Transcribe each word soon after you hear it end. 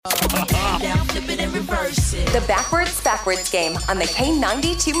The Backwards game on the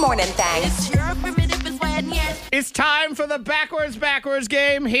K92 Morning Thing. It's time for the Backwards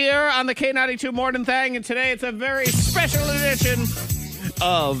game here on the K92 Morning Thing, and today it's a very special edition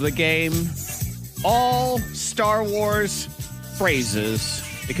of the game. All Star Wars phrases,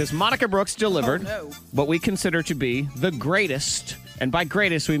 because Monica Brooks delivered what we consider to be the greatest, and by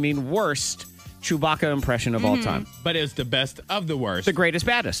greatest we mean worst, Chewbacca impression of all time. But it's the best of the worst. The greatest,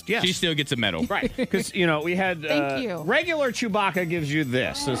 baddest, yes. She still gets a medal. Right, because, we had Thank you. regular Chewbacca gives you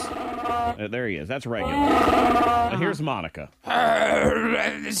this. There he is. That's regular. Here's Monica.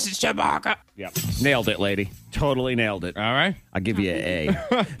 This is Chewbacca. Yep. Nailed it, lady. Totally nailed it. All right. I'll give you an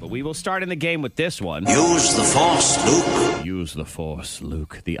A. But we will start in the game with this one. Use the Force, Luke. Use the Force,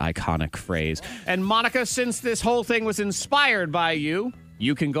 Luke, the iconic phrase. And Monica, since this whole thing was inspired by you,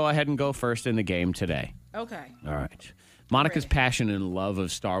 you can go ahead and go first in the game today. Okay. All right. Monica's passion and love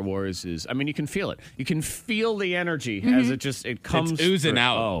of Star Wars is, you can feel it. You can feel the energy as it comes. It's oozing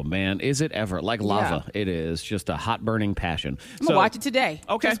out. Oh, man. Is it ever? Like lava. Yeah. It is just a hot burning passion. I'm going to watch it today.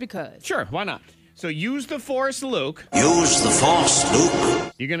 Okay. Just because. Sure. Why not? So use the Force, Luke. Use the Force,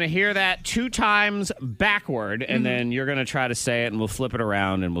 Luke. You're going to hear that 2 times backward, and then you're going to try to say it, and we'll flip it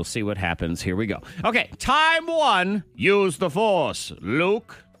around, and we'll see what happens. Here we go. Okay, time 1, use the Force,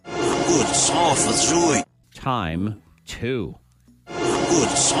 Luke. Good saw for Chewie. Time 2. Good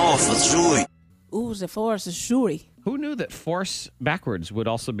saw for Chewie. Ooh, the Force is Shuri. Who knew that Force backwards would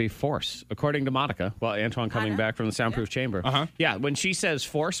also be Force? According to Monica. Well, Antoine coming back from the soundproof chamber. Uh-huh. Yeah, when she says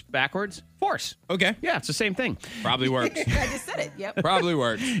Force backwards, Force. Okay. Yeah, it's the same thing. Probably works. I just said it. Yep. Probably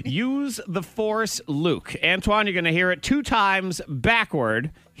works. Use the Force, Luke. Antoine, you're going to hear it 2 times backward.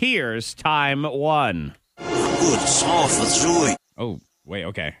 Here's time 1. Good saw for Chewie. Oh, wait,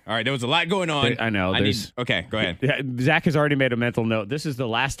 okay. All right, there was a lot going on. I know. Okay, go ahead. Yeah, Zach has already made a mental note. This is the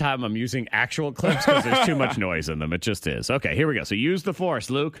last time I'm using actual clips because there's too much noise in them. It just is. Okay, here we go. So use the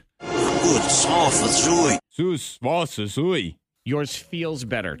Force, Luke. Good saw for Chewie. Yours feels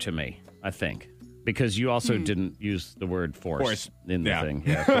better to me, I think, because you also didn't use the word force in the thing.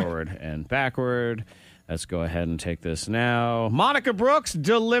 Yeah, forward and backward. Let's go ahead and take this now. Monica Brooks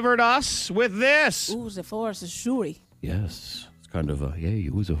delivered us with this. Ooh, the Force is Shuri. Yes. Kind of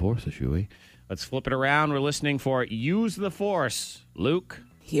use the Force, Chewie. Let's flip it around. We're listening for use the Force, Luke.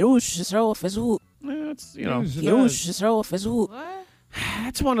 It's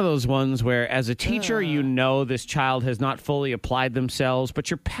That's one of those ones where, as a teacher, this child has not fully applied themselves, but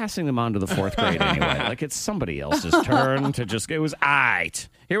you're passing them on to the 4th grade anyway. Like it's somebody else's turn to just. It was aight.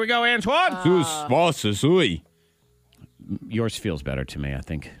 Here we go, Antoine. Yours feels better to me. I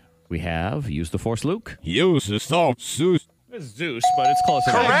think we have use the Force, Luke. Use the Force. It's Zeus, but it's close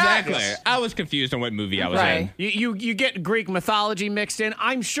enough. Exactly. I was confused on what movie I was in. You get Greek mythology mixed in.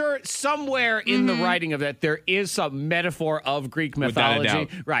 I'm sure somewhere in the writing of that there is some metaphor of Greek mythology. Without a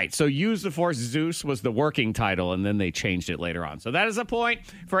doubt. Right. So Use the Force, Zeus was the working title, and then they changed it later on. So that is a point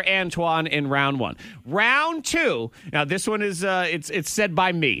for Antoine in round 1. Round 2. Now this one is it's said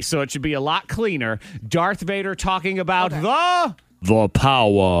by me, so it should be a lot cleaner. Darth Vader talking about the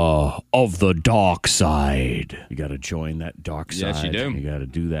power of the dark side. You got to join that dark side. Yes, you do. You got to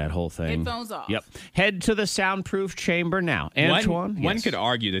do that whole thing. Headphones off. Yep. Head to the soundproof chamber now. Antoine? One Yes. could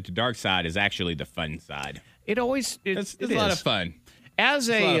argue that the dark side is actually the fun side. It always It's a lot of fun. As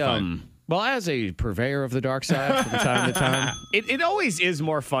a lot a of fun. well, as a purveyor of the dark side from time to time, it always is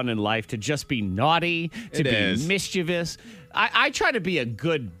more fun in life to just be naughty, to be mischievous. I try to be a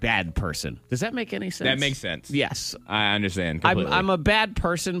good bad person. Does that make any sense? That makes sense. Yes. I understand completely. I'm a bad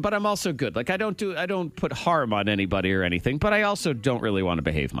person, but I'm also good. Like I don't put harm on anybody or anything, but I also don't really want to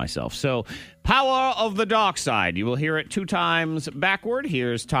behave myself. So, power of the dark side. You will hear it 2 times backward.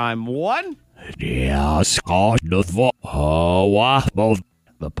 Here's time 1. The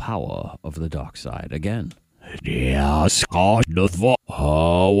power of the dark side again.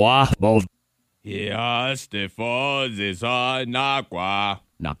 Yes, the Force is on Aqua.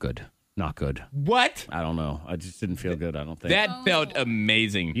 Not good. Not good. What? I don't know. I just didn't feel good, I don't think. That felt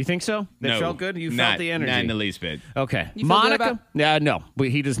amazing. You think so? That felt good? You felt the energy? Not in the least bit. Okay. You feel good Monica? No. But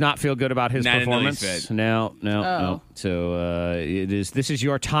he does not feel good about his Not in the performance. least bit. No. So this is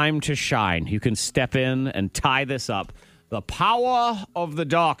your time to shine. You can step in and tie this up. The power of the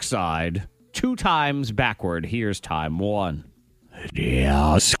dark side. 2 times backward. Here's time 1.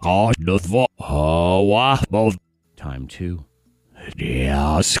 Time 2.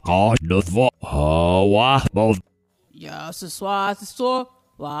 Yes,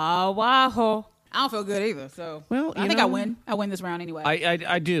 I don't feel good either. So Well, I you think know, I win. I win this round anyway.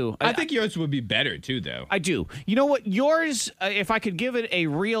 I do. I think yours would be better too, though. I do. You know what? Yours, if I could give it a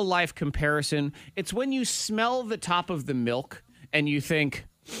real life comparison, it's when you smell the top of the milk and you think,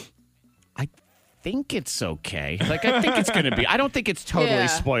 I think it's okay. Like, I think it's going to be. I don't think it's totally Yeah.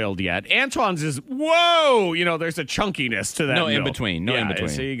 spoiled yet. Antoine's is, whoa, there's a chunkiness to that No in milk. between. No yeah, in between.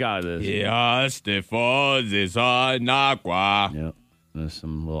 So you got this. Este fozes son agua. Yep. There's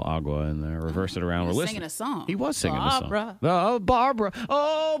some little agua in there. Reverse it around. He was We're singing listening. a song. He was singing Barbara. a song. Oh, Barbara.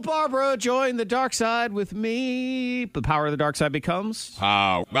 Oh, Barbara, join the dark side with me. The power of the dark side becomes.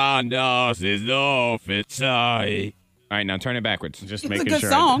 Paugandos is officai. All right, now turn it backwards. Just It's a making good sure.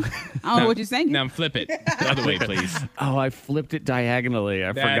 song. I don't know what you're singing. Now flip it the other way, please. Oh, I flipped it diagonally.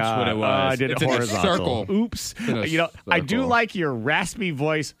 I That's forgot. what it was. Oh, I did It's it in a horizontal. circle. Oops. in a I do circle. like your raspy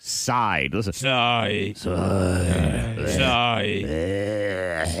voice side. Listen. Sigh. Sigh.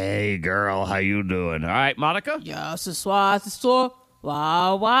 Hey, girl, how you doing? All right, Monica. Ja, ce soir, ce soir.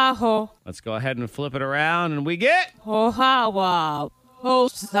 Wow, wow, ho. Let's go ahead and flip it around, and we get. Ho, ha, wow. Ho,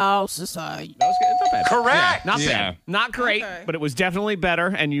 sao, society. That was good. It's not bad. Correct. Not Yeah. bad. Not great, Okay. but it was definitely better,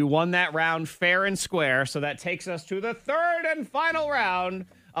 and you won that round fair and square. So that takes us to the third and final round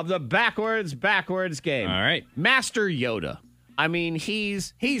of the backwards game. All right. Master Yoda. I mean,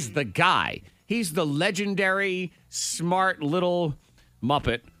 he's the guy. He's the legendary, smart little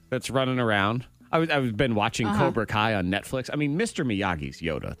Muppet that's running around. I've been watching Cobra Kai on Netflix. I mean, Mr. Miyagi's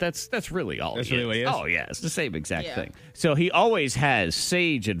Yoda. That's really all That's he really what he is? Oh, yeah. It's the same exact Yeah. thing. So he always has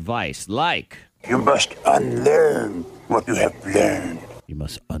sage advice like... You must unlearn what you have learned. You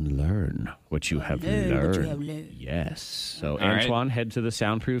must unlearn what you have Unlearn what you learned. have learned. Yes. So, right. Antoine, head to the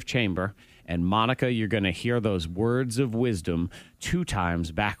soundproof chamber. And Monica, you're going to hear those words of wisdom 2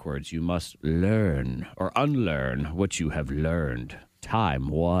 times backwards. You must learn or unlearn what you have learned. Time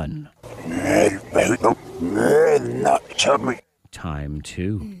 1. Not chubby. Time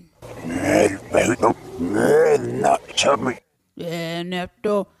 2. Not chubby.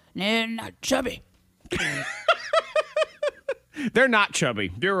 Nepto, not chubby. They're not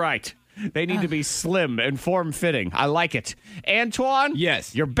chubby. You're right. They need to be slim and form-fitting. I like it. Antoine?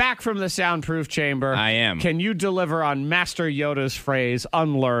 Yes. You're back from the soundproof chamber. I am. Can you deliver on Master Yoda's phrase,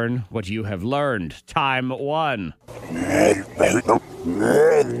 unlearn what you have learned? Time 1.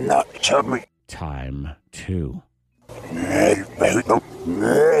 Not chubby. Time 2. Not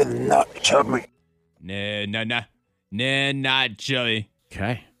chubby. Nah, not chubby.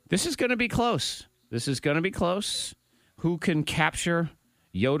 Okay. This is going to be close. Who can capture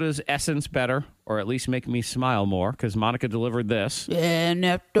Yoda's essence better, or at least make me smile more? Because Monica delivered this.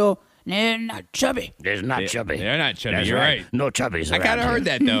 Nepto, not chubby. There's not chubby. They're not chubby. That's You're right. No chubbies I around kind of here. heard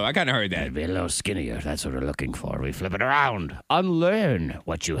that, though. I kind of heard that. Be a little skinnier. That's what we're looking for. We flip it around. Unlearn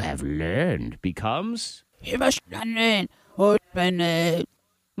what you have learned becomes. He must unlearn what been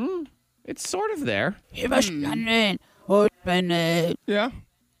It's sort of there. He must unlearn what been Yeah.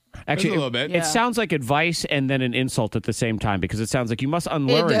 Actually, a little bit. It sounds like advice and then an insult at the same time because it sounds like you must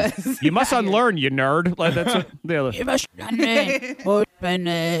unlearn. does. You must unlearn, you nerd. Like that's what, He must unlearn what been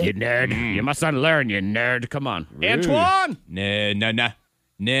you nerd. You must unlearn, you nerd. Come on, Antoine. Nah,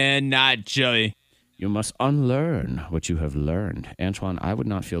 not chubby. You must unlearn what you have learned, Antoine. I would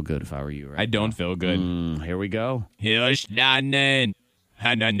not feel good if I were you. Right? I don't feel good. Here we go.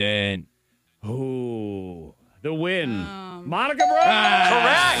 Hananen. Ooh, the win. Monica Brooks.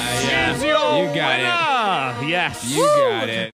 Correct. She's the You got it. winner. Yes. You got it.